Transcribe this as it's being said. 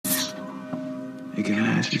Hey, can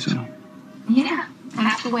I ask you something? Yeah,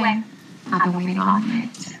 ask away. I've been waiting all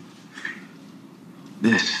night.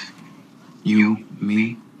 This, you,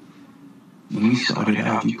 me, when we started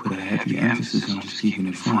out, you put a heavy emphasis on just keeping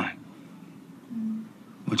it fun.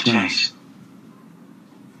 What changed?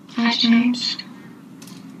 I changed.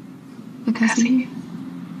 Because of you.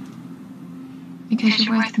 Because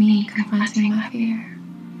you're worth me confronting my fear.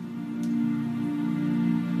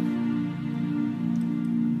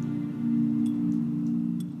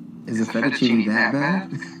 Is the fettuccine that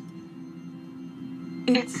bad?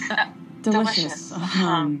 It's delicious.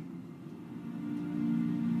 How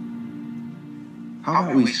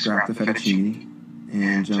about we scrap the fettuccine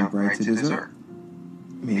and jump right to dessert?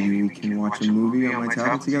 Maybe we can watch a movie on my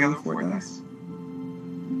tablet together before dusk.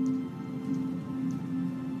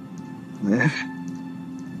 Liv?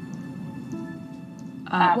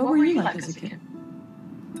 What were you like as a kid?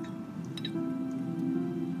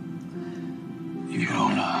 You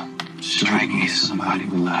don't strike me as somebody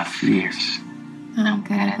with a lot of fears. I'm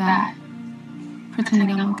good at that.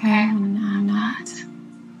 Pretending I'm okay when I'm not.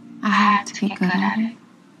 I had to get good at it.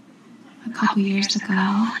 A couple years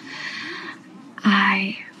ago,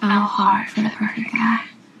 I fell hard for the perfect guy.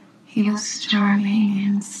 He was charming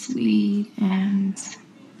and sweet, and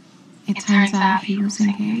it turns out he was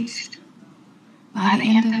engaged. By the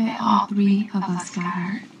end of it, all three of us got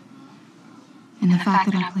hurt. And the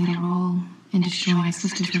fact that I played a role in destroying my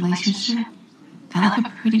sister's relationship, that left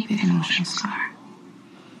a pretty big emotional scar.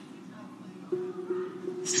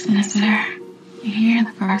 Spencer, you're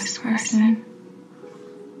the first person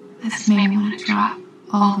that's made me want to drop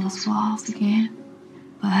all those walls again.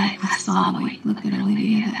 But I saw the way you looked at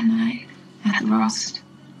Olivia that night at the roast.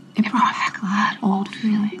 It brought back a lot of old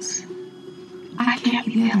feelings. I can't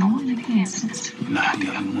be the other woman again, Spencer. Not the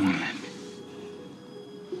other woman.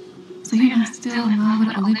 So you're not still in love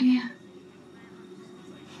with Olivia?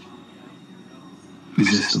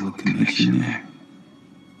 Is there still a connection there?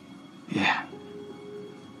 Yeah.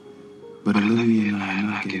 But Olivia and I are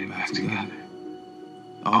not getting back together.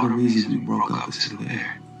 All the reasons we broke up are still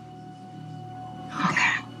there.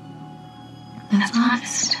 Okay. That's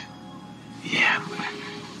honest. Yeah,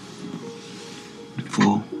 but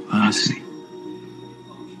full honesty,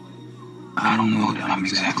 I don't know that I'm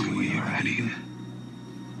exactly where you're at either.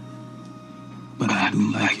 But I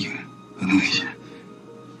do like you, Alicia.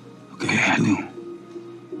 Okay, I do.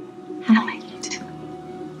 I like you too.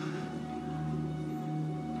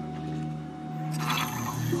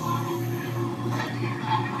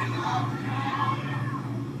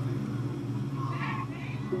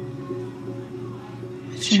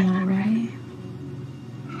 But you're not ready.